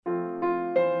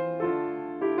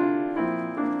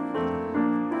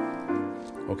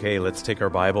Okay, let's take our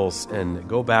Bibles and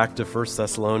go back to 1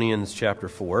 Thessalonians chapter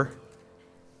 4.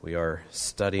 We are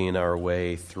studying our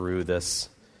way through this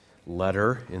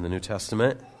letter in the New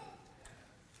Testament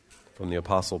from the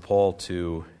Apostle Paul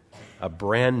to a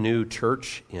brand new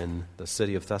church in the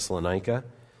city of Thessalonica.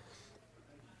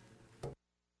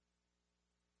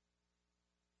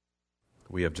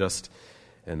 We have just,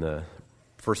 in the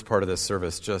first part of this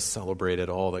service, just celebrated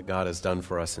all that God has done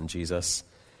for us in Jesus.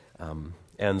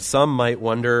 And some might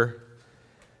wonder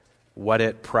what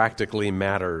it practically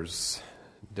matters.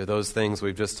 Do those things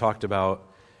we've just talked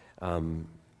about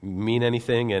mean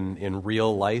anything in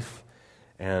real life?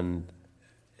 And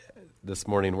this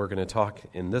morning we're going to talk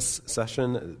in this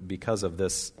session, because of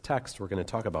this text, we're going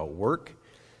to talk about work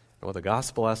and what the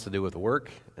gospel has to do with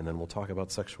work, and then we'll talk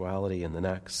about sexuality in the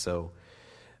next. So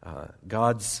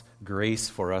God's grace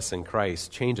for us in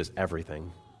Christ changes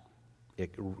everything.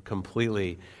 It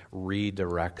completely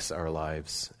redirects our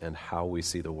lives and how we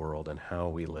see the world and how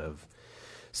we live.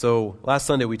 So last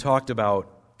Sunday we talked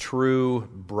about true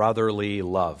brotherly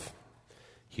love.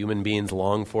 Human beings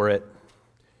long for it.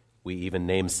 We even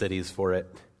name cities for it.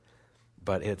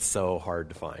 But it's so hard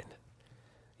to find.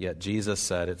 Yet Jesus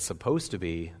said it's supposed to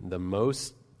be the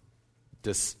most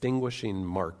distinguishing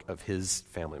mark of his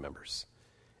family members,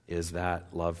 is that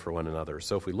love for one another.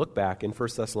 So if we look back in 1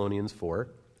 Thessalonians 4,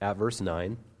 at verse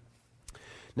 9,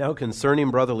 "Now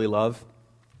concerning brotherly love,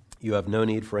 you have no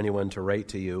need for anyone to write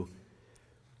to you,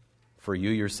 for you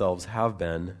yourselves have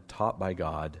been taught by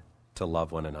God to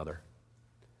love one another."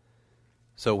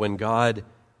 So when God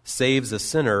saves a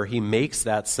sinner, he makes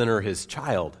that sinner his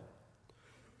child,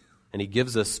 and he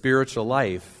gives us spiritual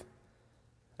life.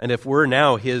 And if we're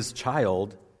now his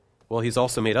child, well, he's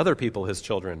also made other people his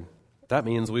children. That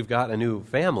means we've got a new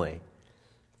family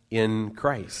in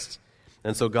Christ.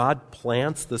 And so God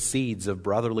plants the seeds of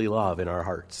brotherly love in our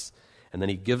hearts. And then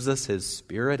he gives us his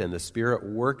Spirit, and the Spirit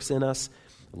works in us,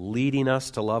 leading us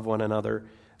to love one another.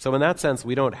 So in that sense,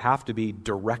 we don't have to be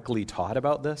directly taught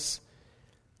about this.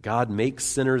 God makes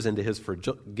sinners into his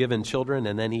forgiven children,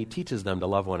 and then he teaches them to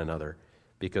love one another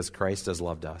because Christ has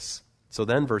loved us. So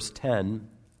then verse 10,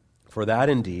 "For that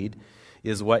indeed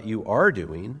is what you are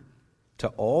doing to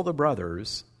all the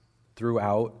brothers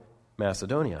throughout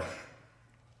Macedonia."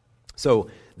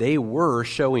 So they were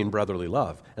showing brotherly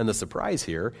love. And the surprise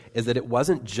here is that it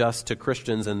wasn't just to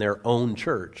Christians in their own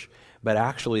church, but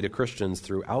actually to Christians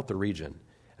throughout the region.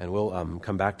 And we'll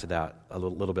come back to that a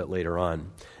little bit later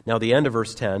on. Now, the end of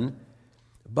verse 10,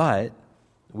 "But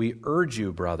we urge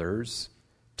you, brothers,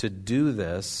 to do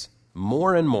this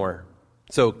more and more."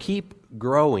 So keep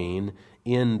growing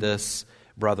in this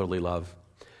brotherly love.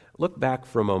 Look back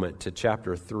for a moment to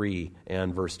chapter 3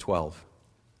 and verse 12.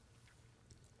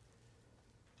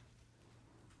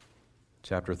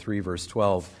 Chapter 3, verse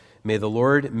 12, "May the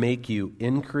Lord make you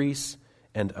increase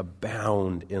and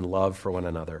abound in love for one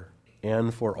another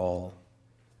and for all,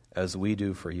 as we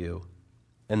do for you."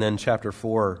 And then chapter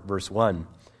 4, verse 1,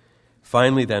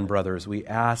 "Finally then, brothers, we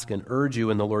ask and urge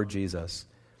you in the Lord Jesus,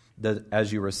 that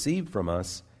as you received from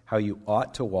us how you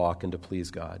ought to walk and to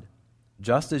please God,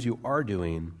 just as you are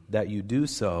doing, that you do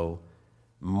so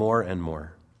more and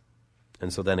more."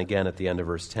 And so then again at the end of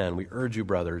verse 10, "We urge you,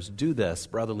 brothers, do this,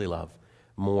 brotherly love,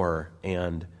 more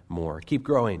and more." Keep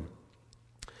growing.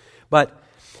 But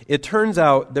it turns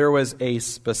out there was a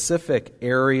specific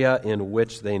area in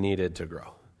which they needed to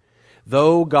grow.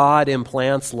 Though God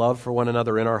implants love for one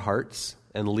another in our hearts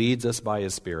and leads us by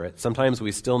his Spirit, sometimes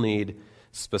we still need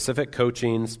specific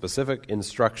coaching, specific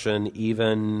instruction,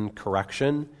 even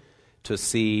correction to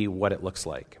see what it looks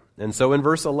like. And so in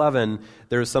verse 11,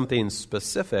 there's something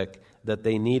specific that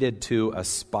they needed to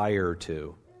aspire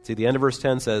to. See, the end of verse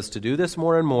 10 says, to do this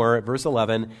more and more, at verse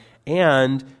 11,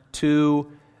 and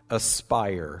to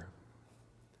aspire.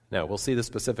 Now, we'll see the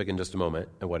specific in just a moment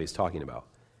and what he's talking about.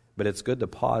 But it's good to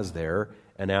pause there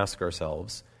and ask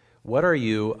ourselves, what are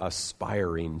you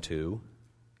aspiring to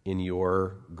in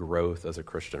your growth as a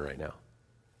Christian right now?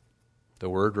 The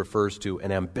word refers to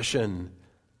an ambition,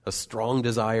 a strong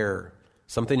desire,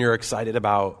 something you're excited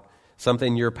about,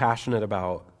 something you're passionate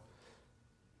about.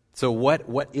 So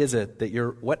what is it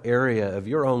that what area of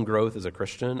your own growth as a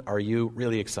Christian are you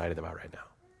really excited about right now?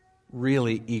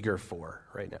 Really eager for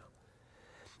right now?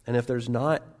 And if there's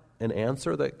not an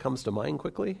answer that comes to mind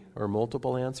quickly, or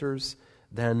multiple answers,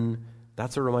 then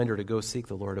that's a reminder to go seek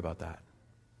the Lord about that.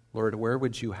 Lord, where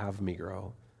would you have me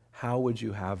grow? How would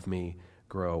you have me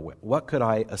grow? What could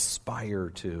I aspire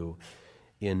to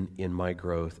in my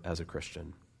growth as a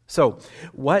Christian? So,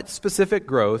 what specific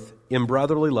growth in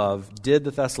brotherly love did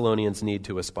the Thessalonians need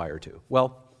to aspire to?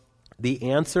 Well, the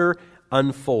answer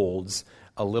unfolds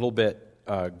a little bit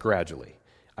gradually.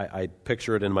 I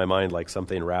picture it in my mind like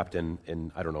something wrapped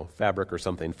in, I don't know, fabric or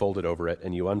something, folded over it,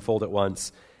 and you unfold it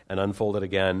once and unfold it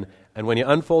again. And when you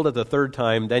unfold it the third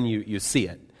time, then you see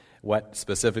it, what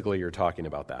specifically you're talking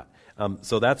about that.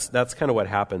 So that's kind of what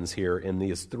happens here in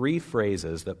these three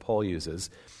phrases that Paul uses.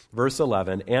 Verse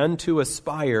 11, and to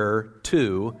aspire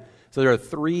to. So there are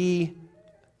three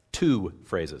to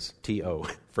phrases, T-O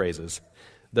phrases,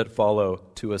 that follow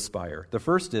to aspire. The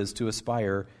first is to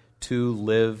aspire to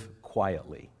live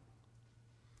quietly.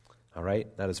 All right,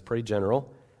 that is pretty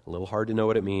general, a little hard to know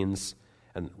what it means.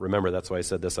 And remember, that's why I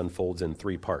said this unfolds in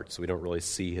three parts. We don't really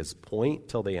see his point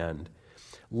till the end.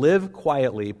 Live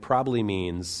quietly probably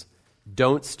means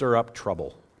don't stir up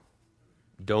trouble.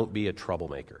 Don't be a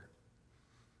troublemaker.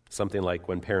 Something like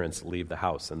when parents leave the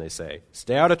house and they say,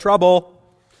 stay out of trouble.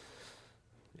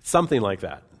 Something like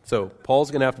that. So Paul's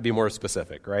going to have to be more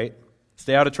specific, right?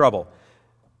 Stay out of trouble.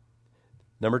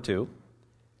 Number 2,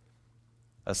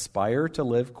 aspire to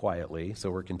live quietly, so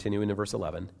we're continuing in verse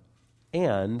 11,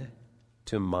 and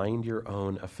to mind your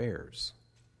own affairs.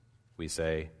 We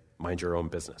say, mind your own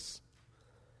business.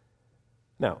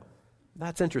 Now,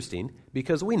 that's interesting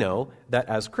because we know that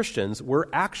as Christians, we're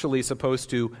actually supposed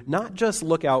to not just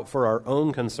look out for our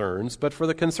own concerns, but for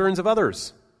the concerns of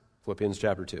others. Philippians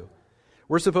chapter 2.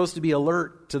 We're supposed to be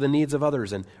alert to the needs of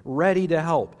others and ready to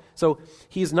help. So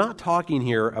he's not talking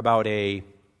here about a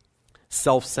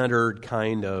self-centered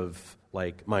kind of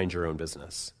like mind your own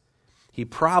business. He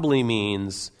probably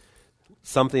means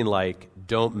something like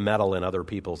don't meddle in other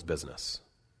people's business.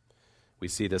 We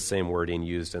see this same wording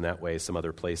used in that way some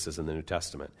other places in the New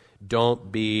Testament.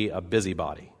 Don't be a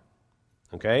busybody.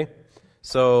 Okay?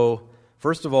 So,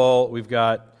 first of all, we've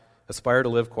got aspire to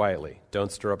live quietly.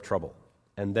 Don't stir up trouble.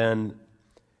 And then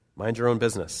mind your own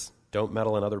business. Don't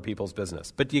meddle in other people's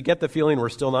business. But do you get the feeling we're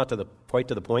still not quite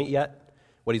to the point yet?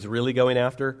 What he's really going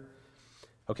after?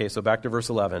 Okay, so back to verse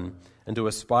 11. And to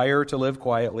aspire to live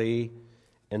quietly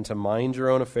and to mind your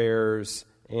own affairs.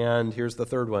 And here's the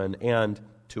third one. And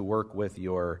to work with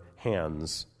your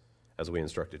hands as we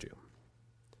instructed you.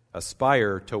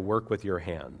 Aspire to work with your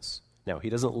hands. Now, he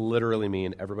doesn't literally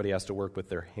mean everybody has to work with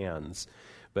their hands,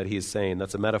 but he's saying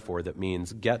that's a metaphor that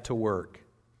means get to work.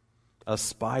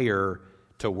 Aspire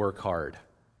to work hard.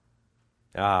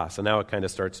 So now it kind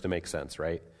of starts to make sense,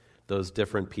 right? Those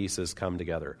different pieces come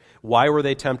together. Why were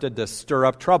they tempted to stir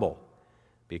up trouble?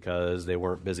 Because they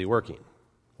weren't busy working.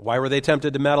 Why were they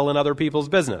tempted to meddle in other people's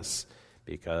business?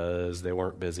 Because they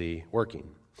weren't busy working.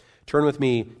 Turn with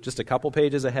me just a couple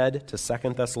pages ahead to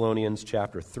 2 Thessalonians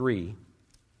chapter 3.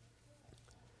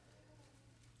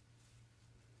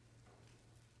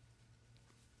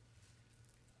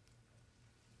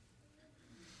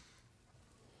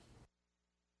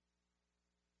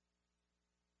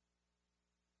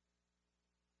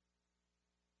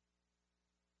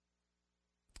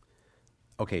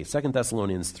 Okay, 2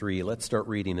 Thessalonians 3, let's start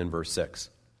reading in verse 6.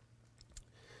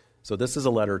 So this is a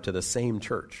letter to the same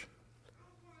church.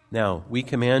 Now, we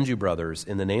command you, brothers,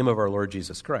 in the name of our Lord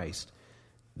Jesus Christ,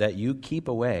 that you keep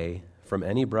away from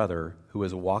any brother who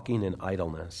is walking in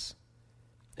idleness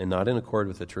and not in accord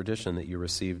with the tradition that you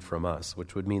received from us,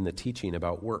 which would mean the teaching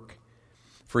about work.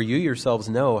 For you yourselves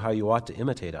know how you ought to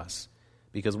imitate us,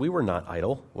 because we were not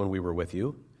idle when we were with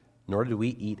you, nor did we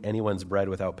eat anyone's bread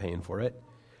without paying for it.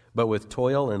 But with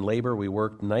toil and labor we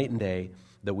worked night and day,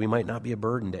 that we might not be a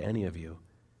burden to any of you.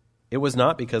 It was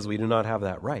not because we do not have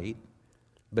that right,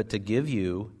 but to give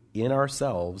you in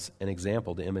ourselves an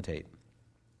example to imitate.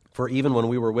 For even when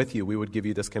we were with you, we would give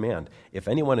you this command: if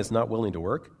anyone is not willing to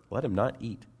work, let him not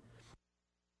eat.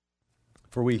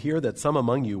 For we hear that some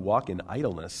among you walk in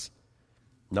idleness,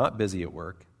 not busy at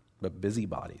work, but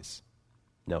busybodies.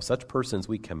 Now such persons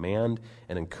we command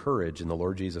and encourage in the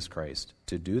Lord Jesus Christ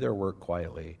to do their work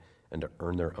quietly and to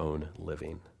earn their own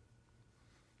living.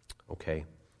 Okay.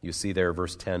 You see there,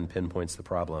 verse 10 pinpoints the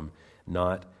problem,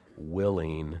 not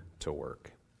willing to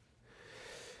work.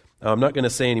 Now, I'm not going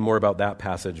to say any more about that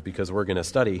passage because we're going to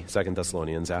study 2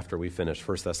 Thessalonians after we finish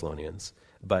 1 Thessalonians.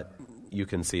 But you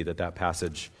can see that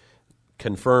passage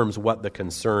confirms what the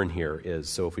concern here is.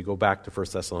 So if we go back to 1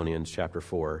 Thessalonians chapter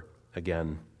 4,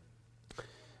 again,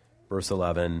 verse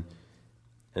 11,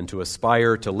 and to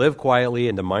aspire to live quietly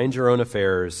and to mind your own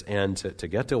affairs and to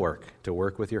get to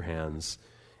work with your hands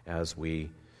as we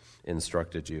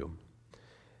instructed you.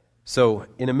 So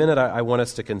in a minute, I want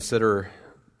us to consider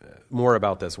more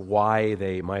about this, why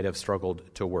they might have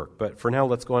struggled to work. But for now,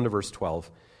 let's go on to verse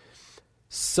 12.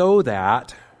 So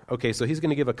that, okay, so he's going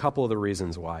to give a couple of the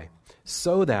reasons why.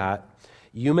 So that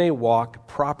you may walk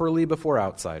properly before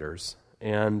outsiders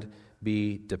and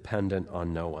be dependent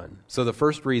on no one. So the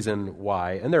first reason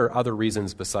why, and there are other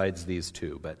reasons besides these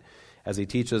two, but as he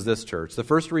teaches this church, the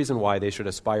first reason why they should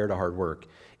aspire to hard work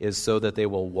is so that they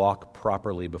will walk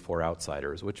properly before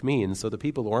outsiders, which means so the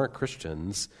people who aren't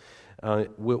Christians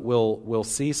will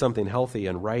see something healthy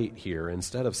and right here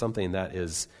instead of something that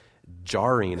is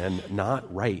jarring and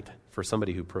not right for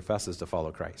somebody who professes to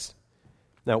follow Christ.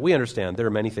 Now, we understand there are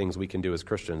many things we can do as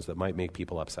Christians that might make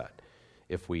people upset.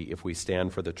 If we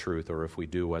stand for the truth or if we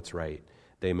do what's right,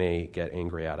 they may get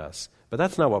angry at us. But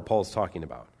that's not what Paul's talking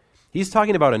about. He's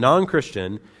talking about a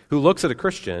non-Christian who looks at a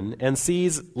Christian and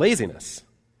sees laziness,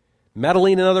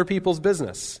 meddling in other people's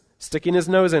business, sticking his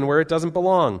nose in where it doesn't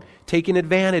belong, taking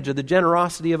advantage of the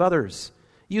generosity of others.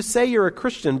 You say you're a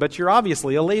Christian, but you're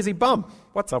obviously a lazy bum.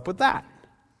 What's up with that?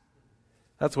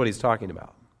 That's what he's talking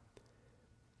about.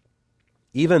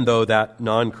 Even though that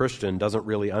non-Christian doesn't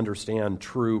really understand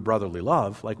true brotherly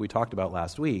love, like we talked about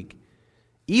last week,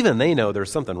 even they know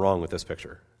there's something wrong with this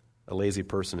picture. A lazy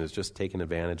person who's just taking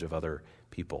advantage of other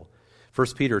people. 1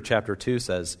 Peter chapter 2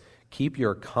 says, keep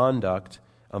your conduct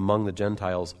among the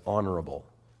Gentiles honorable.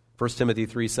 1 Timothy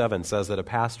 3:7 says that a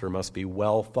pastor must be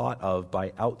well thought of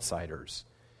by outsiders.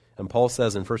 And Paul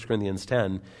says in 1 Corinthians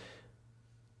 10,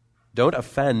 don't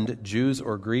offend Jews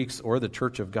or Greeks or the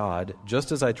church of God,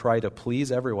 just as I try to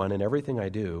please everyone in everything I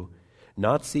do,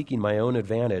 not seeking my own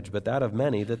advantage, but that of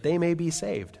many, that they may be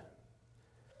saved.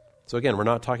 So again, we're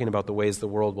not talking about the ways the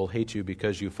world will hate you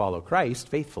because you follow Christ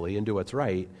faithfully and do what's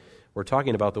right. We're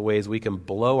talking about the ways we can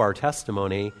blow our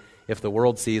testimony if the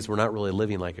world sees we're not really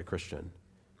living like a Christian.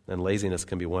 And laziness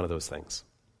can be one of those things.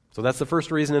 So that's the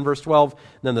first reason in verse 12. And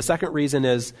then the second reason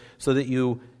is so that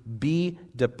you be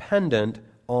dependent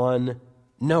on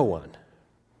no one.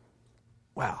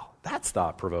 Wow, that's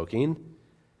thought-provoking.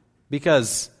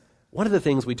 Because one of the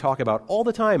things we talk about all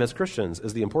the time as Christians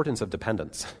is the importance of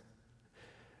dependence.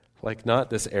 Like not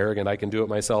this arrogant, I can do it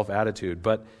myself attitude,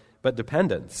 but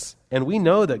dependence. And we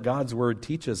know that God's word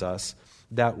teaches us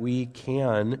that we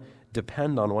can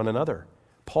depend on one another.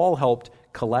 Paul helped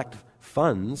collect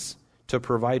funds to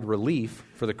provide relief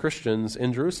for the Christians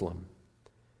in Jerusalem.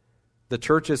 The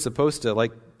church is supposed to,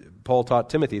 like Paul taught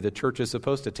Timothy, the church is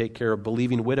supposed to take care of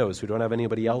believing widows who don't have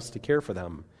anybody else to care for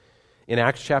them. In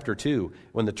Acts chapter 2,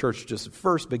 when the church just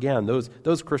first began,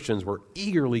 those Christians were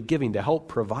eagerly giving to help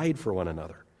provide for one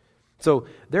another. So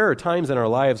there are times in our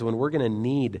lives when we're going to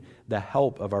need the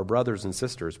help of our brothers and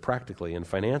sisters practically and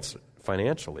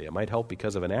financially. It might help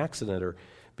because of an accident or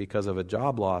because of a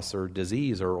job loss or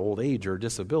disease or old age or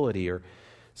disability or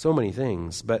so many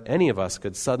things. But any of us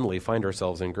could suddenly find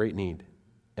ourselves in great need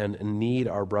and need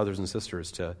our brothers and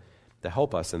sisters to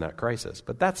help us in that crisis.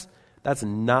 But that's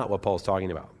not what Paul's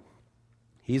talking about.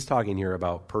 He's talking here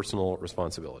about personal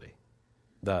responsibility,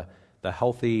 the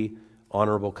healthy,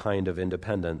 honorable kind of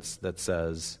independence that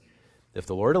says, if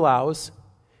the Lord allows,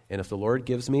 and if the Lord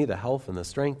gives me the health and the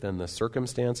strength and the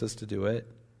circumstances to do it,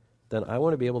 then I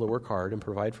want to be able to work hard and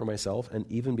provide for myself and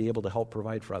even be able to help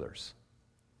provide for others.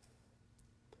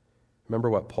 Remember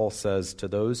what Paul says to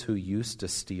those who used to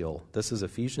steal. This is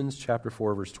Ephesians chapter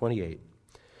 4, verse 28.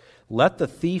 Let the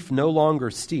thief no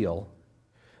longer steal,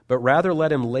 but rather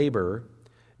let him labor,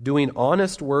 doing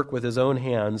honest work with his own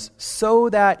hands, so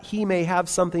that he may have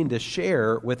something to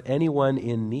share with anyone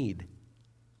in need.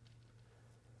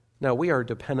 Now, we are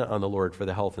dependent on the Lord for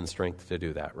the health and strength to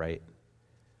do that, right?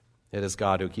 It is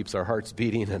God who keeps our hearts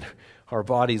beating and our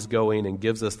bodies going and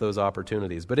gives us those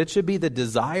opportunities. But it should be the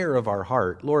desire of our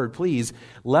heart, Lord, please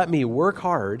let me work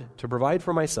hard to provide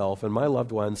for myself and my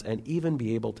loved ones and even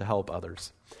be able to help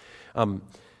others.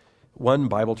 One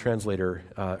Bible translator,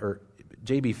 or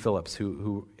J.B. Phillips,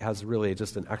 who has really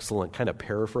just an excellent kind of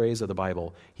paraphrase of the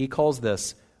Bible, he calls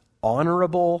this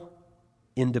honorable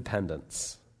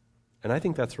independence. And I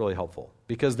think that's really helpful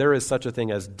because there is such a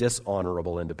thing as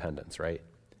dishonorable independence, right?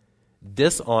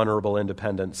 Dishonorable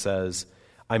independence says,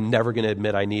 I'm never going to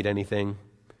admit I need anything.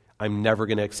 I'm never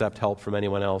going to accept help from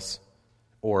anyone else.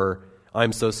 Or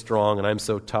I'm so strong and I'm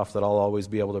so tough that I'll always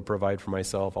be able to provide for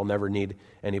myself. I'll never need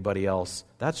anybody else.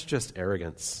 That's just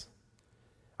arrogance.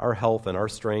 Our health and our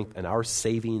strength and our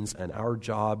savings and our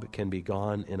job can be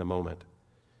gone in a moment.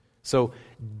 So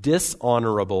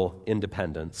dishonorable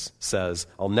independence says,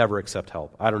 I'll never accept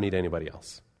help. I don't need anybody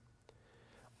else.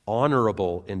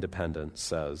 Honorable independence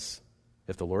says,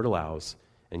 if the Lord allows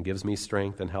and gives me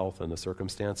strength and health and the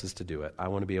circumstances to do it, I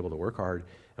want to be able to work hard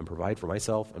and provide for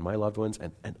myself and my loved ones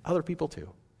and other people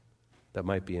too that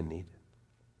might be in need.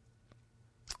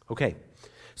 Okay,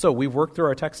 so we've worked through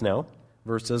our text now,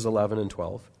 verses 11 and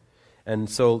 12. And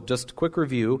so just a quick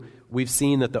review, we've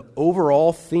seen that the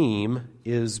overall theme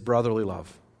is brotherly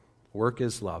love. Work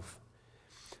is love.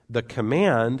 The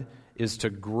command is to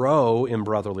grow in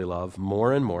brotherly love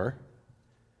more and more.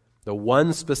 The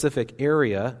one specific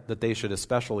area that they should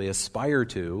especially aspire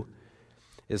to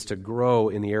is to grow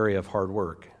in the area of hard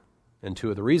work. And two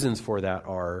of the reasons for that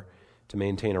are to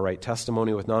maintain a right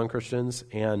testimony with non-Christians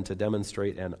and to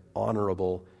demonstrate an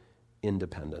honorable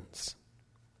independence.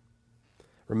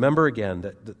 Remember again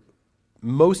that the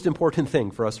most important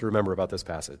thing for us to remember about this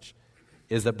passage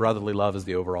is that brotherly love is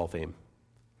the overall theme.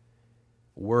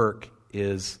 Work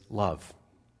is love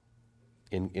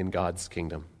in God's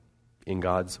kingdom, in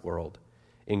God's world.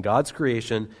 In God's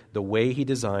creation, the way He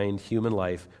designed human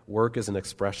life, work is an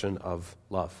expression of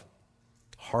love.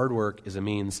 Hard work is a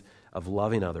means of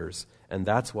loving others, and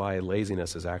that's why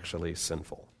laziness is actually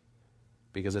sinful,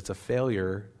 because it's a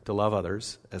failure to love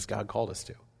others as God called us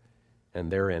to,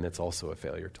 and therein it's also a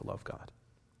failure to love God.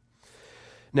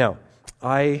 Now,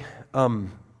 I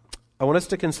want us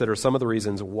to consider some of the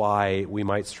reasons why we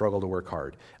might struggle to work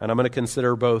hard. And I'm going to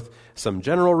consider both some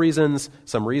general reasons,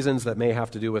 some reasons that may have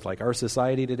to do with like our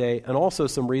society today, and also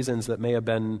some reasons that may have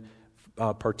been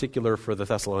particular for the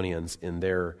Thessalonians in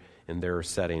their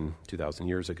setting 2,000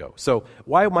 years ago. So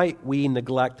why might we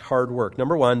neglect hard work?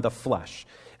 Number one, the flesh.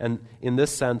 And in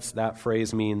this sense, that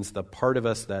phrase means the part of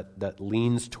us that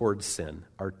leans towards sin,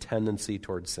 our tendency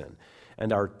towards sin.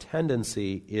 And our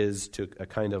tendency is to a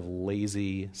kind of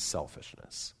lazy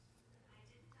selfishness.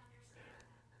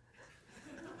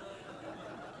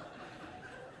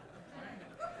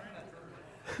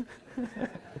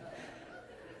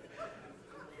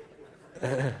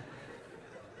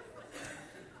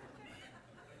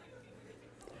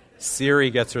 Siri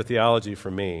gets her theology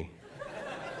from me.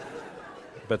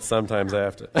 But sometimes I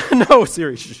have to... No,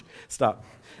 Siri, stop.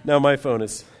 No, my phone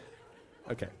is...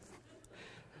 Okay.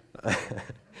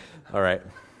 All right.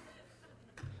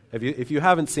 If you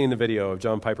haven't seen the video of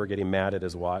John Piper getting mad at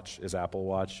his watch, his Apple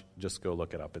Watch, just go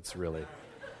look it up. It's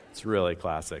really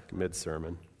classic,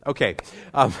 mid-sermon. Okay,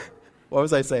 what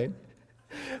was I saying?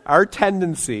 Our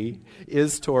tendency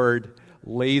is toward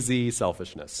lazy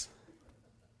selfishness.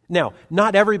 Now,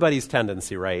 not everybody's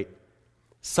tendency, right?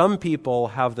 Some people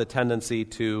have the tendency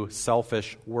to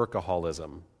selfish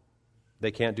workaholism. They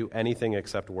can't do anything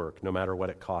except work, no matter what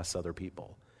it costs other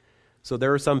people. So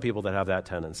there are some people that have that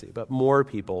tendency, but more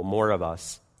people, more of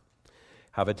us,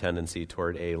 have a tendency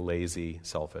toward a lazy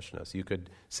selfishness. You could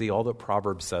see all that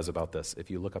Proverbs says about this if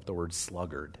you look up the word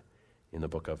sluggard in the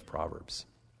book of Proverbs.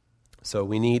 So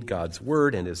we need God's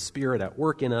word and His Spirit at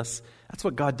work in us. That's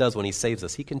what God does when He saves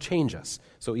us. He can change us.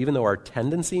 So even though our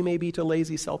tendency may be to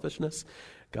lazy selfishness,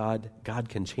 God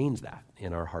can change that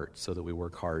in our hearts so that we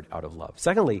work hard out of love.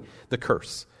 Secondly, the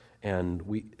curse.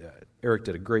 And Eric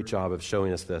did a great job of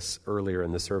showing us this earlier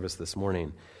in the service this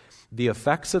morning. The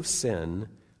effects of sin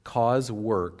cause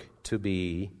work to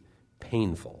be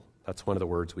painful. That's one of the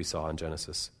words we saw in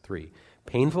Genesis 3.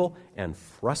 Painful and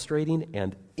frustrating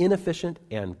and inefficient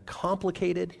and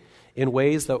complicated in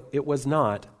ways that it was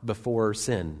not before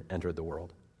sin entered the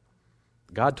world.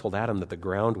 God told Adam that the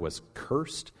ground was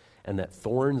cursed and that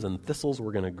thorns and thistles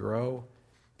were going to grow,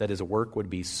 that his work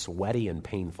would be sweaty and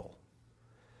painful.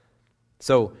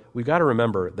 So we've got to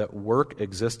remember that work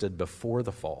existed before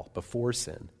the fall, before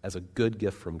sin, as a good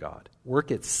gift from God. Work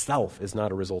itself is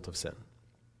not a result of sin.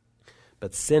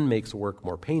 But sin makes work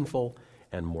more painful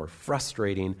and more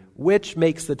frustrating, which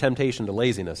makes the temptation to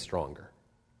laziness stronger,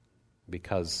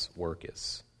 because work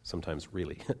is sometimes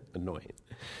really annoying.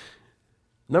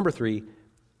 Number 3,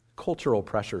 cultural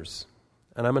pressures.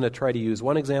 And I'm going to try to use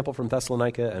one example from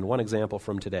Thessalonica and one example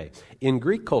from today. In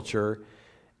Greek culture,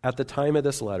 at the time of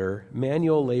this letter,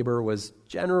 manual labor was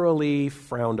generally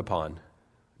frowned upon.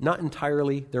 Not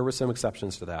entirely, there were some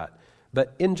exceptions to that.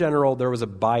 But in general, there was a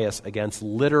bias against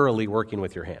literally working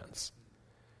with your hands.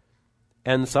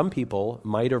 And some people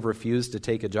might have refused to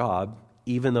take a job,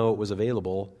 even though it was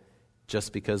available,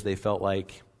 just because they felt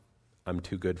like, I'm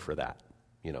too good for that,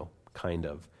 kind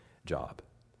of job.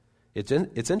 It's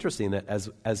interesting that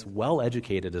as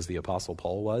well-educated as the Apostle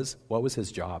Paul was, what was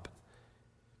his job?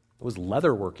 It was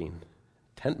leather working,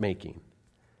 tent making.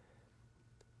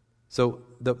 So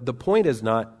the point is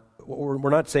not, we're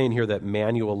not saying here that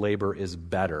manual labor is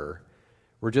better.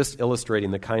 We're just illustrating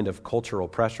the kind of cultural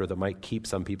pressure that might keep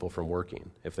some people from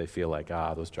working if they feel like,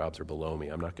 those jobs are below me.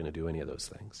 I'm not going to do any of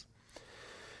those things.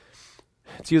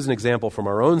 To use an example from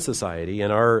our own society, in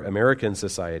our American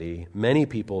society, many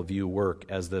people view work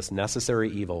as this necessary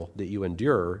evil that you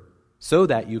endure so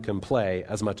that you can play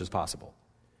as much as possible.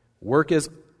 Work is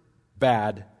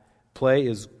bad, play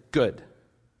is good.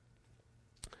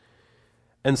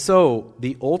 And so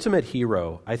the ultimate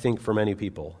hero, I think, for many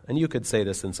people, and you could say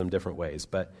this in some different ways,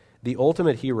 but The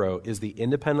ultimate hero is the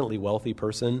independently wealthy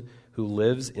person who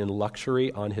lives in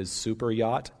luxury on his super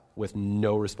yacht with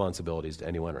no responsibilities to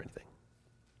anyone or anything.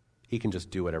 He can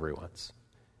just do whatever he wants.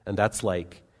 And that's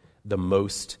like the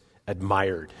most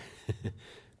admired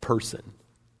person.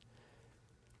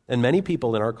 And many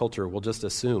people in our culture will just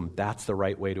assume that's the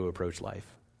right way to approach life.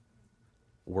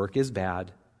 Work is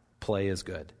bad, play is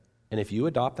good. And if you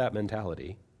adopt that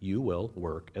mentality, you will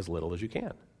work as little as you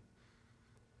can.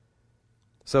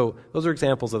 So those are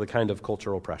examples of the kind of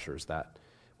cultural pressures that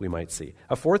we might see.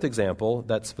 A fourth example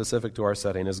that's specific to our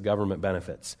setting is government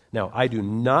benefits. Now, I do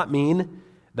not mean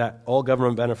that all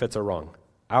government benefits are wrong.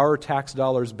 Our tax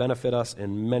dollars benefit us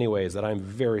in many ways that I'm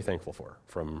very thankful for,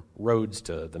 from roads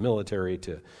to the military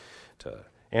to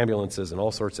ambulances and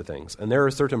all sorts of things. And there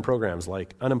are certain programs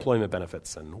like unemployment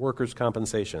benefits and workers'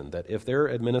 compensation that if they're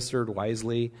administered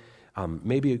wisely,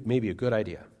 may be a good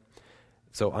idea.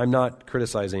 So I'm not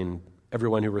criticizing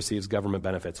everyone who receives government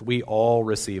benefits. We all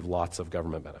receive lots of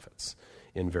government benefits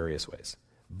in various ways.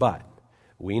 But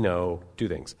we know two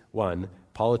things. One,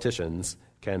 politicians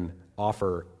can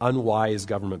offer unwise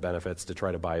government benefits to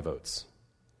try to buy votes.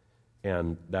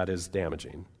 And that is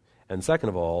damaging. And second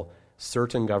of all,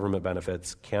 certain government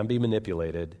benefits can be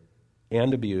manipulated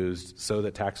and abused so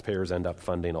that taxpayers end up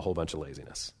funding a whole bunch of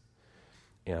laziness.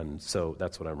 And so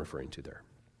that's what I'm referring to there.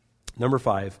 Number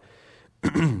 5,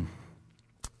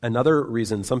 another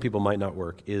reason some people might not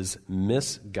work is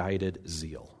misguided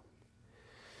zeal.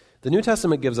 The New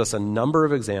Testament gives us a number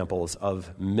of examples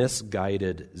of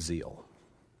misguided zeal.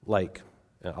 Like,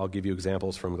 I'll give you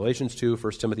examples from Galatians 2,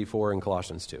 1 Timothy 4, and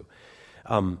Colossians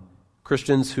 2.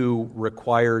 Christians who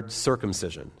required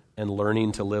circumcision and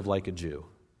learning to live like a Jew.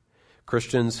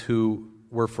 Christians who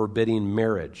were forbidding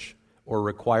marriage or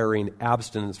requiring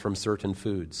abstinence from certain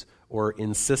foods or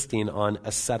insisting on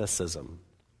asceticism.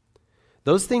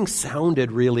 Those things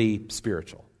sounded really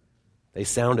spiritual. They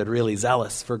sounded really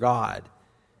zealous for God.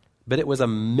 But it was a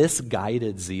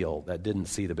misguided zeal that didn't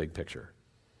see the big picture.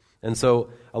 And so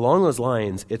along those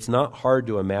lines, it's not hard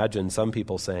to imagine some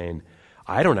people saying,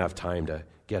 I don't have time to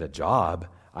get a job.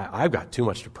 I've got too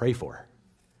much to pray for.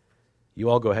 You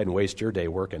all go ahead and waste your day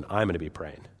working. I'm going to be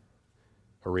praying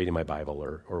or reading my Bible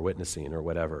or witnessing or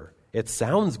whatever. It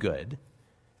sounds good.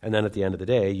 And then at the end of the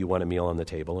day, you want a meal on the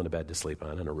table and a bed to sleep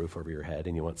on and a roof over your head,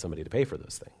 and you want somebody to pay for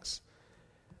those things.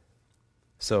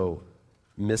 So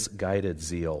misguided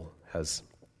zeal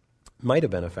might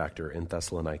have been a factor in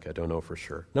Thessalonica. Don't know for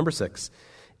sure. Number 6,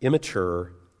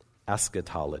 immature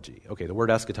eschatology. Okay, the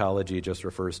word eschatology just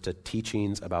refers to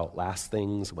teachings about last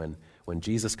things when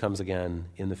Jesus comes again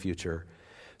in the future.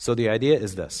 So the idea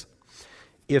is this.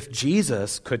 If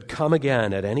Jesus could come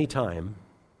again at any time,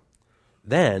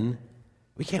 then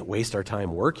we can't waste our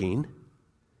time working.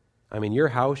 I mean, your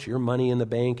house, your money in the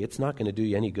bank, it's not going to do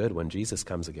you any good when Jesus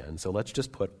comes again. So let's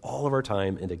just put all of our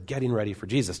time into getting ready for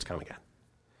Jesus to come again.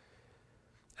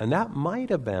 And that might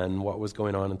have been what was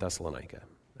going on in Thessalonica.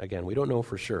 Again, we don't know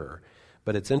for sure,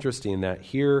 but it's interesting that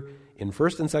here in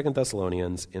 1st and 2nd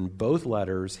Thessalonians, in both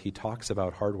letters, he talks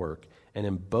about hard work, and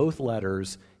in both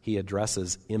letters, he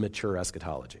addresses immature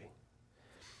eschatology.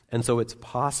 And so it's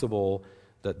possible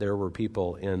that there were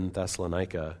people in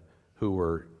Thessalonica who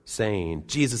were saying,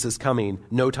 Jesus is coming,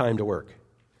 no time to work,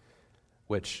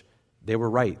 which they were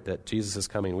right that Jesus is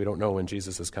coming. We don't know when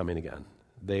Jesus is coming again.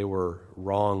 They were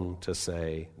wrong to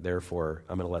say, therefore,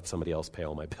 I'm going to let somebody else pay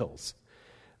all my bills.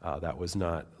 That was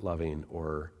not loving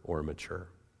or mature.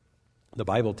 The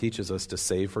Bible teaches us to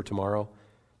save for tomorrow,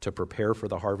 to prepare for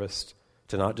the harvest,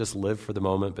 to not just live for the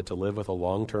moment, but to live with a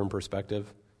long-term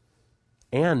perspective,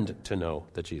 and to know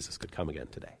that Jesus could come again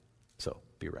today. So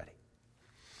be ready.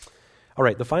 All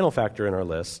right, the final factor in our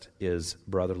list is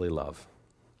brotherly love.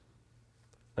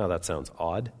 Now that sounds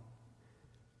odd.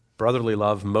 Brotherly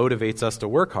love motivates us to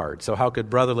work hard. So how could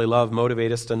brotherly love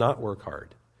motivate us to not work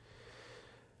hard?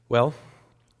 Well,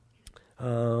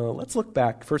 let's look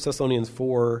back. 1 Thessalonians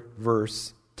 4,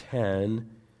 verse 10.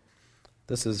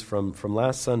 This is from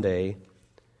last Sunday.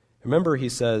 Remember, he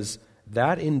says,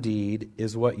 that indeed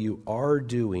is what you are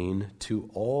doing to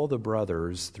all the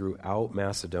brothers throughout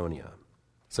Macedonia.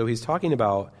 So he's talking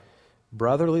about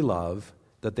brotherly love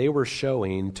that they were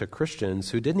showing to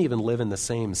Christians who didn't even live in the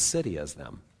same city as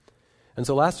them. And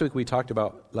so last week we talked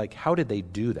about, how did they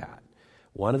do that?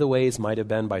 One of the ways might have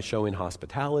been by showing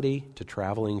hospitality to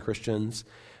traveling Christians.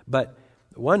 But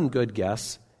one good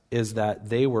guess is that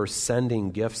they were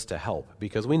sending gifts to help,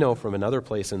 because we know from another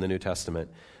place in the New Testament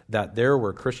that there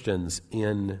were Christians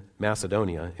in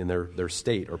Macedonia, in their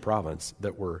state or province,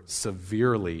 that were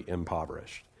severely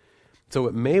impoverished. So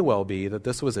it may well be that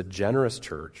this was a generous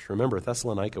church. Remember,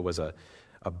 Thessalonica was a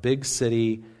big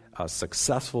city, a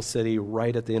successful city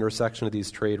right at the intersection of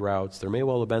these trade routes. There may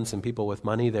well have been some people with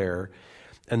money there,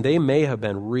 and they may have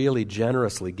been really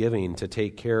generously giving to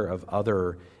take care of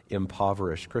other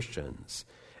impoverished Christians.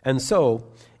 And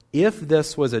so, if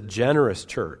this was a generous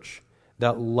church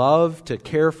that loved to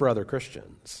care for other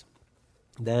Christians,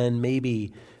 then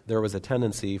maybe there was a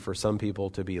tendency for some people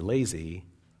to be lazy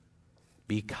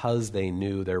because they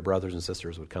knew their brothers and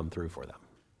sisters would come through for them.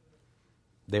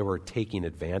 They were taking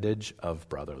advantage of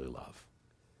brotherly love.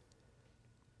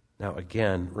 Now,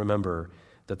 again, remember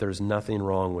that there's nothing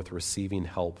wrong with receiving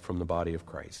help from the body of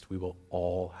Christ. We will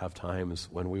all have times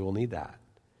when we will need that.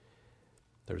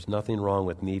 There's nothing wrong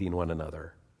with needing one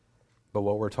another. But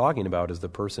what we're talking about is the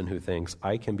person who thinks,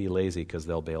 I can be lazy because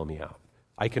they'll bail me out.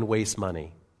 I can waste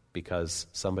money because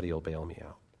somebody will bail me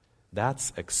out.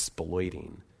 That's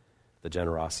exploiting the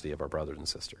generosity of our brothers and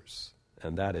sisters.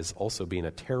 And that is also being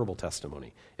a terrible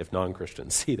testimony if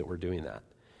non-Christians see that we're doing that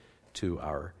to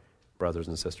our brothers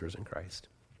and sisters in Christ.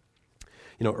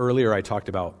 You know, earlier I talked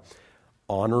about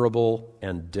honorable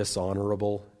and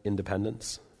dishonorable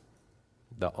independence.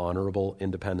 The honorable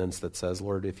independence that says,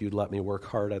 Lord, if you'd let me work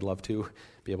hard, I'd love to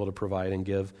be able to provide and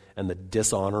give. And the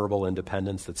dishonorable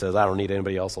independence that says, I don't need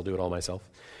anybody else, I'll do it all myself.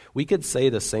 We could say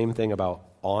the same thing about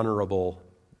honorable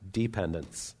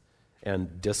dependence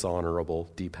and dishonorable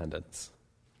dependence.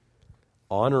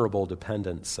 Honorable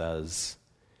dependence says,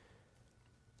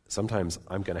 sometimes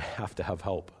I'm going to have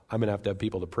help. I'm going to have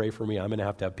people to pray for me. I'm going to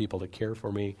have people to care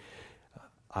for me.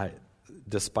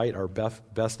 Despite our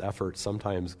best efforts,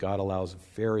 sometimes God allows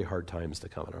very hard times to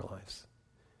come in our lives.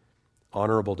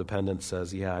 Honorable dependence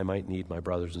says, yeah, I might need my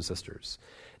brothers and sisters.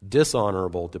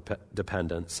 Dishonorable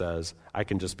dependence says, I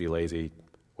can just be lazy,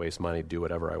 waste money, do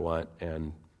whatever I want,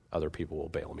 and other people will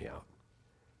bail me out.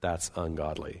 That's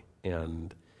ungodly,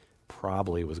 and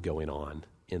probably was going on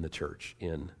in the church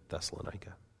in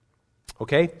Thessalonica.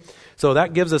 Okay, so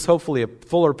that gives us hopefully a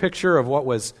fuller picture of what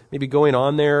was maybe going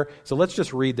on there. So let's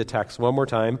just read the text one more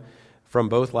time from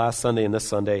both last Sunday and this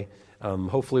Sunday.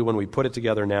 Hopefully when we put it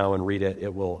together now and read it,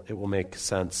 it will make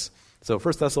sense. So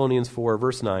 1 Thessalonians 4,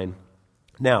 verse 9.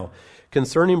 Now,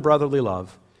 concerning brotherly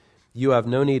love, you have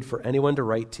no need for anyone to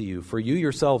write to you, for you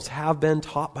yourselves have been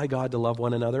taught by God to love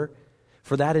one another.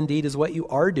 For that indeed is what you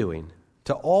are doing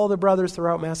to all the brothers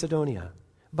throughout Macedonia.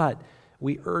 But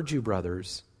we urge you,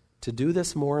 brothers, to do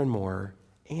this more and more,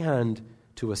 and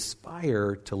to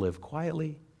aspire to live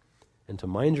quietly, and to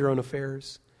mind your own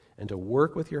affairs, and to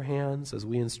work with your hands as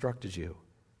we instructed you,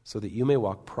 so that you may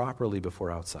walk properly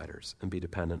before outsiders and be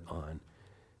dependent on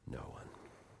no one.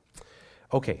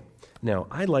 Okay, now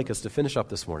I'd like us to finish up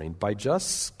this morning by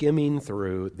just skimming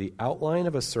through the outline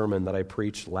of a sermon that I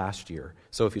preached last year.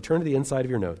 So if you turn to the inside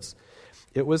of your notes,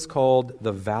 it was called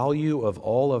The Value of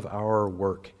All of Our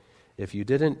Work. If you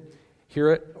didn't hear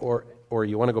it, or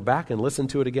you want to go back and listen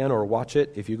to it again or watch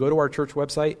it, if you go to our church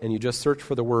website and you just search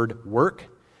for the word work,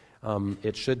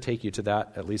 it should take you to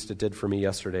that. At least it did for me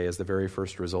yesterday as the very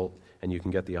first result, and you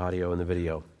can get the audio and the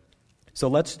video. So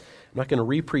I'm not going to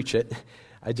re-preach it.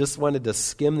 I just wanted to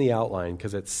skim the outline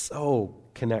because it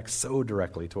connects so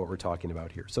directly to what we're talking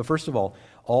about here. So first of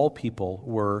all people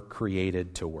were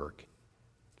created to work.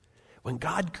 When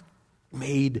God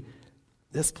made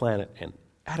this planet and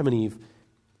Adam and Eve,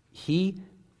 He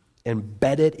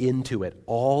embedded into it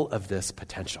all of this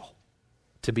potential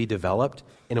to be developed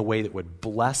in a way that would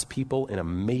bless people in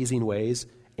amazing ways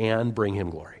and bring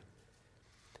Him glory.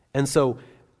 And so,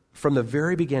 from the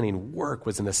very beginning, work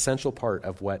was an essential part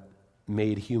of what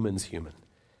made humans human.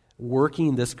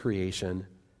 Working this creation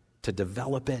to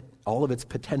develop it, all of its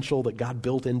potential that God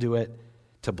built into it,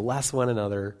 to bless one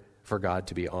another, for God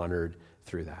to be honored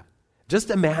through that. Just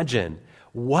imagine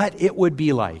what it would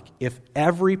be like if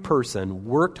every person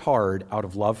worked hard out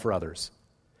of love for others,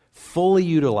 fully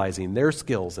utilizing their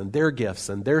skills and their gifts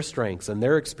and their strengths and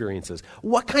their experiences.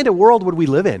 What kind of world would we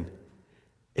live in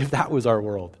if that was our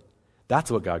world?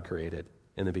 That's what God created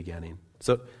in the beginning.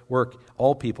 So work,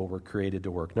 all people were created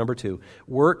to work. Number 2,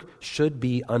 work should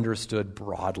be understood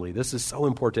broadly. This is so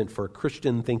important for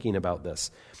Christian thinking about this.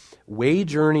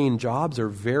 Wage-earning jobs are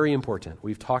very important.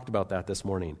 We've talked about that this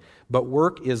morning. But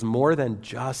work is more than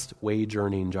just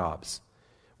wage-earning jobs.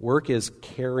 Work is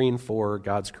caring for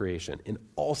God's creation in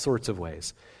all sorts of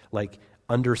ways, like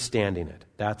understanding it.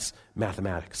 That's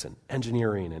mathematics and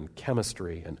engineering and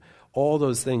chemistry and all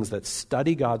those things that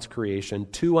study God's creation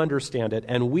to understand it,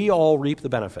 and we all reap the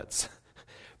benefits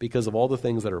because of all the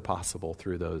things that are possible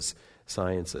through those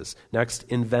sciences. Next,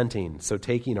 inventing. So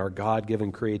taking our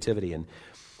God-given creativity and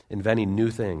inventing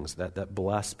new things that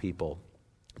bless people.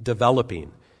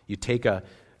 Developing. You take a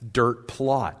dirt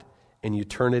plot and you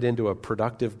turn it into a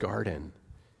productive garden.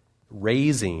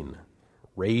 raising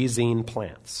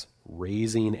plants,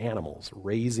 raising animals,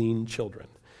 raising children,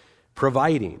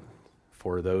 providing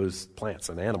for those plants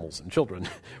and animals and children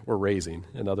we're raising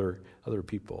and other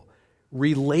people.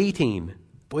 Relating.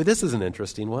 Boy, this is an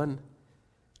interesting one.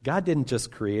 God didn't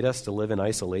just create us to live in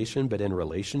isolation, but in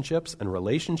relationships, and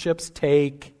relationships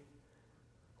take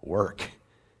work.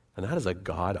 And that is a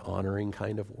God-honoring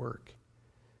kind of work.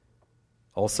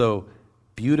 Also,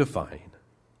 beautifying.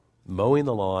 Mowing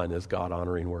the lawn is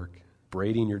God-honoring work.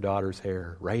 Braiding your daughter's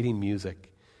hair, writing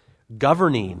music.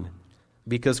 Governing,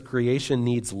 because creation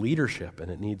needs leadership and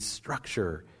it needs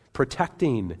structure.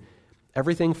 Protecting.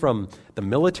 Everything from the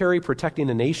military protecting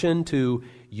a nation to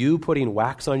you putting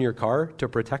wax on your car to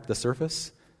protect the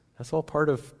surface. That's all part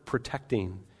of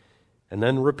protecting. And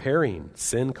then repairing.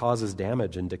 Sin causes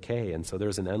damage and decay, and so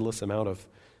there's an endless amount of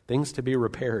things to be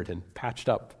repaired and patched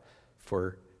up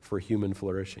for human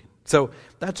flourishing. So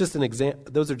that's just an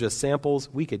example. Those are just samples.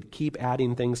 We could keep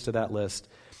adding things to that list.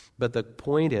 But the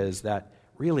point is that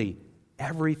really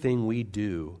everything we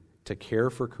do to care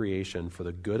for creation for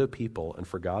the good of people and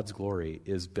for God's glory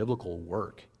is biblical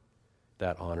work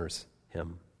that honors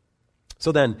him.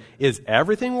 So then, is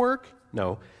everything work?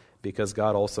 No, because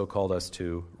God also called us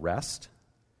to rest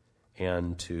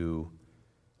and to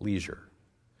leisure.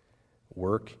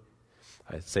 Work,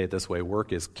 I say it this way,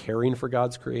 work is caring for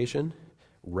God's creation.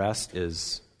 Rest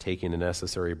is taking a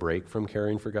necessary break from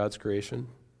caring for God's creation,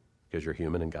 because you're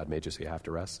human and God made you so you have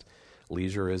to rest.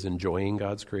 Leisure is enjoying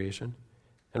God's creation.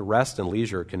 And rest and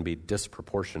leisure can be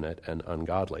disproportionate and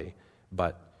ungodly,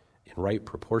 but in right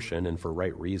proportion and for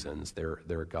right reasons,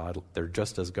 they're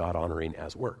just as God-honoring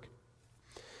as work.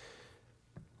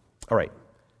 All right,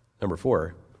 number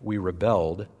 4, we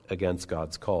rebelled against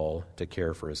God's call to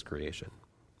care for his creation.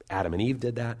 Adam and Eve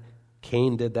did that.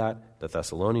 Cain did that. The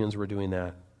Thessalonians were doing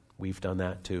that. We've done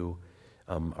that too.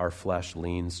 Our flesh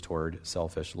leans toward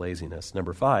selfish laziness.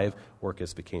 Number 5, work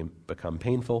has become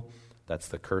painful. That's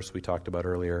the curse we talked about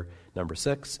earlier. Number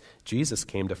 6, Jesus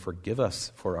came to forgive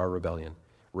us for our rebellion,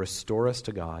 restore us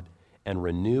to God, and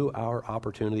renew our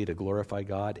opportunity to glorify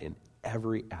God in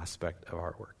every aspect of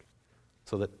our work,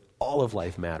 so that all of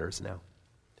life matters now.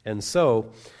 And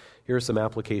so, here are some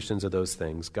applications of those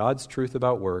things. God's truth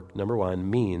about work, number 1,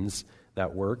 means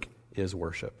that work is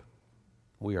worship.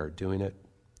 We are doing it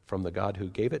from the God who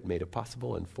gave it, made it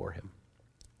possible, and for him.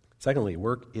 Secondly,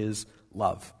 work is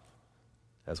love,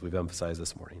 as we've emphasized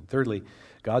this morning. Thirdly,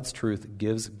 God's truth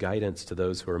gives guidance to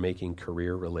those who are making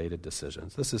career-related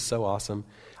decisions. This is so awesome.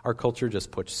 Our culture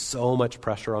just puts so much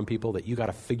pressure on people that you got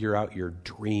to figure out your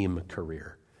dream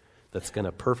career that's going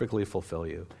to perfectly fulfill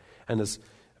you. And as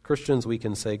Christians, we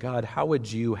can say, God, how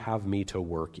would you have me to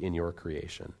work in your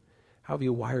creation? How have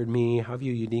you wired me? How have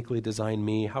you uniquely designed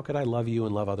me? How could I love you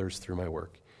and love others through my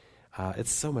work?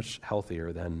 It's so much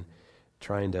healthier than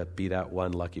trying to be that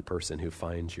one lucky person who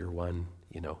finds your one,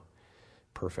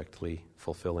 perfectly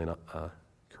fulfilling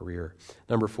career.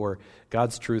 Number 4,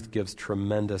 God's truth gives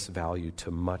tremendous value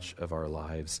to much of our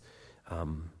lives.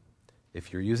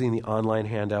 If you're using the online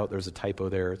handout, there's a typo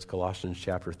there. It's Colossians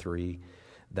chapter 3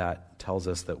 that tells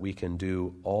us that we can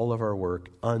do all of our work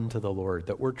unto the Lord,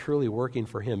 that we're truly working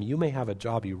for him. You may have a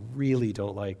job you really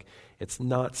don't like. It's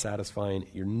not satisfying.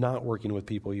 You're not working with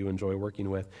people you enjoy working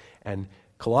with. And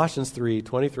Colossians 3,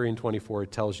 23 and 24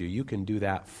 tells you can do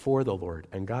that for the Lord,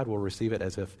 and God will receive it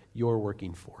as if you're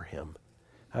working for him.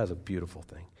 That is a beautiful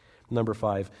thing. Number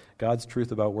 5, God's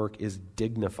truth about work is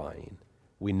dignifying.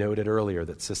 We noted earlier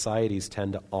that societies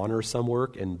tend to honor some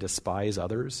work and despise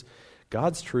others.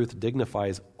 God's truth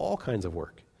dignifies all kinds of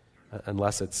work,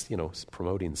 unless it's,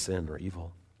 promoting sin or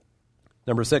evil.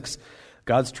 Number 6,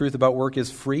 God's truth about work is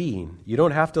freeing. You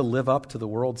don't have to live up to the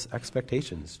world's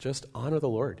expectations. Just honor the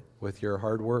Lord with your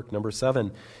hard work. Number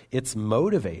 7, it's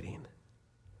motivating.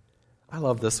 I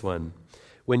love this one.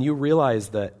 When you realize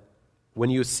that when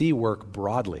you see work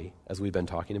broadly, as we've been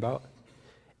talking about,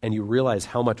 and you realize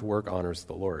how much work honors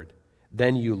the Lord,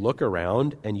 then you look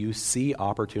around and you see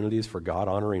opportunities for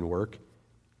God-honoring work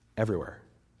everywhere.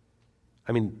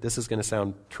 I mean, this is going to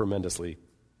sound tremendously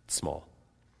small,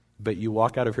 but you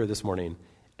walk out of here this morning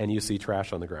and you see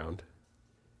trash on the ground.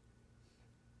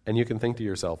 And you can think to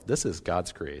yourself, this is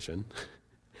God's creation.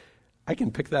 I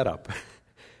can pick that up.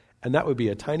 And that would be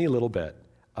a tiny little bit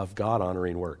of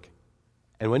God-honoring work.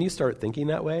 And when you start thinking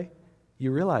that way,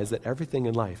 you realize that everything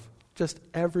in life, just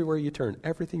everywhere you turn,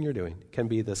 everything you're doing can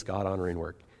be this God-honoring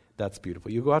work. That's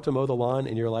beautiful. You go out to mow the lawn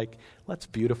and you're like, let's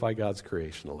beautify God's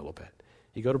creation a little bit.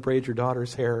 You go to braid your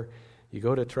daughter's hair. You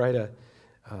go to try to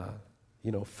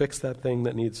fix that thing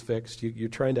that needs fixed. You're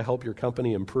trying to help your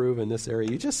company improve in this area.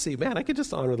 You just see, man, I could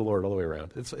just honor the Lord all the way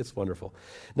around. It's wonderful.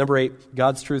 Number 8,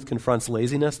 God's truth confronts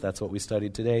laziness. That's what we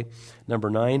studied today. Number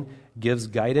 9, gives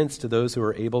guidance to those who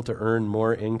are able to earn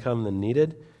more income than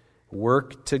needed.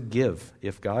 Work to give.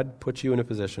 If God puts you in a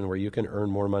position where you can earn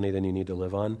more money than you need to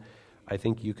live on, I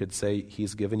think you could say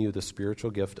he's given you the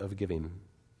spiritual gift of giving.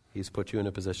 He's put you in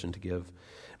a position to give.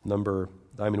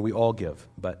 We all give,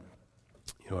 but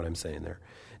you know what I'm saying there.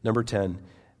 Number 10,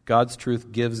 God's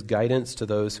truth gives guidance to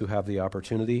those who have the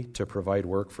opportunity to provide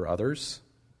work for others.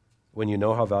 When you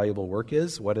know how valuable work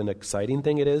is, what an exciting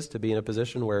thing it is to be in a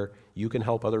position where you can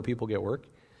help other people get work.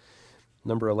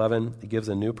 Number 11, it gives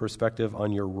a new perspective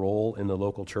on your role in the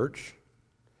local church.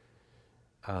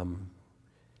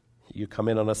 You come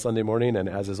in on a Sunday morning, and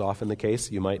as is often the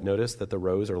case, you might notice that the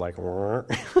rows are like,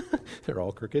 they're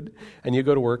all crooked. And you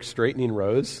go to work straightening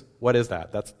rows. What is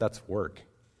that? That's work.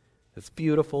 It's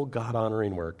beautiful,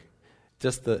 God-honoring work.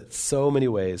 Just so many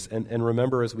ways. And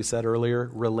remember, as we said earlier,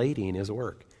 relating is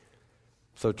work.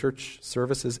 So church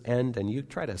services end, and you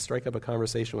try to strike up a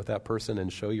conversation with that person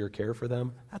and show your care for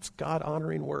them. That's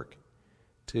God-honoring work,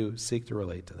 to seek to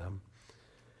relate to them.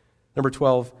 Number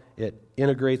 12, it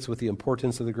integrates with the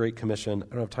importance of the Great Commission. I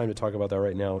don't have time to talk about that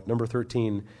right now. Number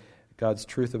 13, God's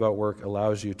truth about work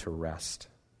allows you to rest.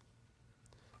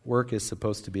 Work is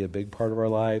supposed to be a big part of our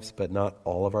lives, but not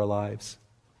all of our lives.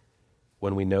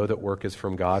 When we know that work is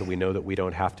from God, we know that we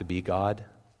don't have to be God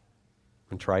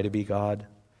and try to be God.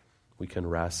 We can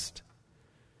rest.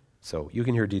 So you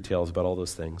can hear details about all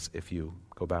those things if you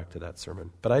go back to that sermon.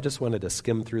 But I just wanted to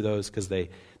skim through those because they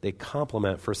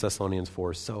complement 1 Thessalonians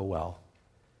 4 so well.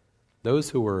 Those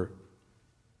who were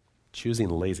choosing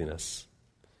laziness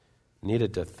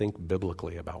needed to think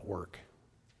biblically about work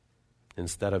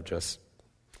instead of just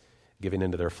giving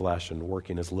into their flesh and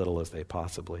working as little as they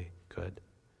possibly could.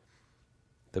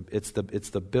 It's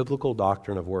the biblical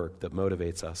doctrine of work that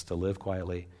motivates us to live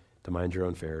quietly, to mind your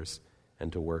own affairs,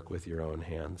 and to work with your own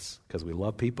hands, because we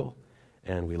love people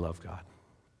and we love God.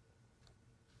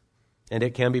 And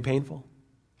it can be painful,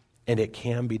 and it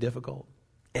can be difficult,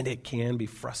 and it can be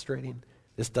frustrating.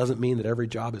 This doesn't mean that every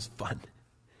job is fun.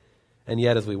 And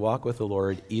yet, as we walk with the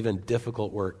Lord, even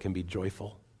difficult work can be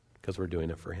joyful because we're doing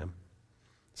it for Him.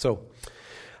 So,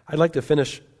 I'd like to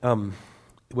finish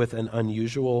with a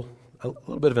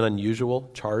little bit of an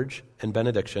unusual charge and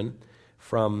benediction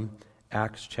from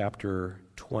Acts chapter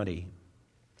 20.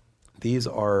 These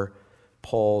are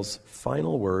Paul's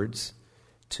final words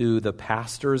to the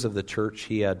pastors of the church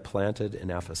he had planted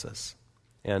in Ephesus.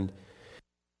 And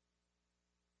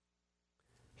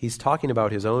he's talking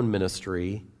about his own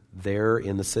ministry there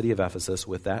in the city of Ephesus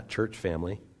with that church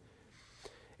family.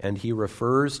 And he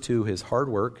refers to his hard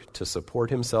work to support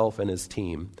himself and his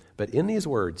team. But in these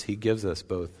words, he gives us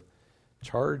both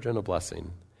charge and a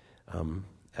blessing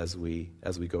as we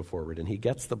go forward. And he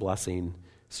gets the blessing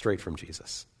straight from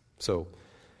Jesus. So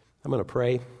I'm going to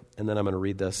pray, and then I'm going to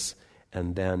read this.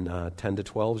 And then 10 to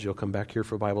 12s, you'll come back here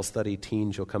for Bible study.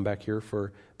 Teens, you'll come back here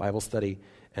for Bible study.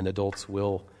 And adults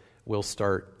will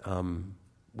start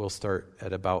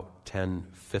at about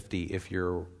 10:50. If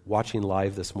you're watching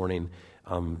live this morning,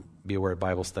 be aware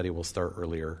Bible study will start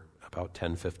earlier, about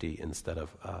 10:50 instead of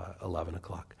 11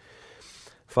 o'clock.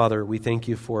 Father, we thank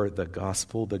you for the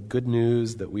gospel, the good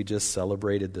news that we just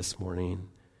celebrated this morning,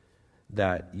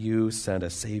 that you sent a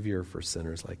Savior for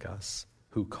sinners like us,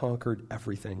 who conquered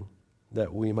everything,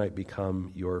 that we might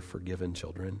become your forgiven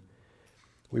children.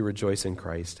 We rejoice in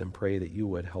Christ and pray that you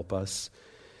would help us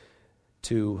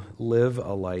to live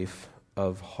a life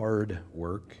of hard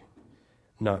work,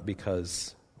 not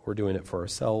because we're doing it for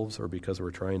ourselves or because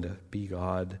we're trying to be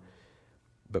God,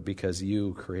 but because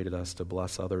you created us to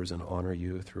bless others and honor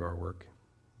you through our work.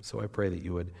 So I pray that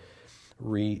you would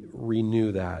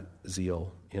renew that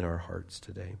zeal in our hearts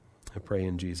today. I pray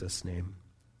in Jesus' name.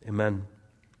 Amen.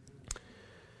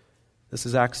 This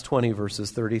is Acts 20,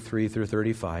 verses 33 through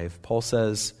 35. Paul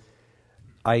says,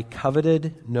 I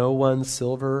coveted no one's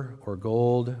silver or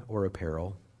gold or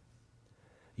apparel.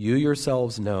 You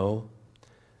yourselves know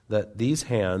that these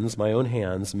hands, my own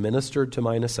hands, ministered to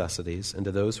my necessities and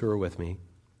to those who are with me.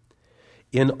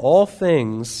 In all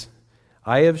things,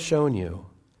 I have shown you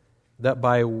that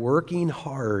by working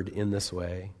hard in this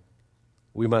way,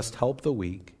 we must help the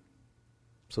weak.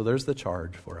 So there's the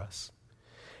charge for us.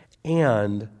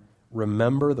 And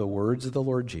remember the words of the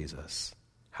Lord Jesus,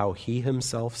 how he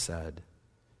himself said,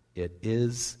 it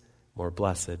is more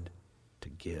blessed to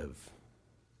give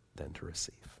than to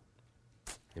receive.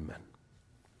 Amen.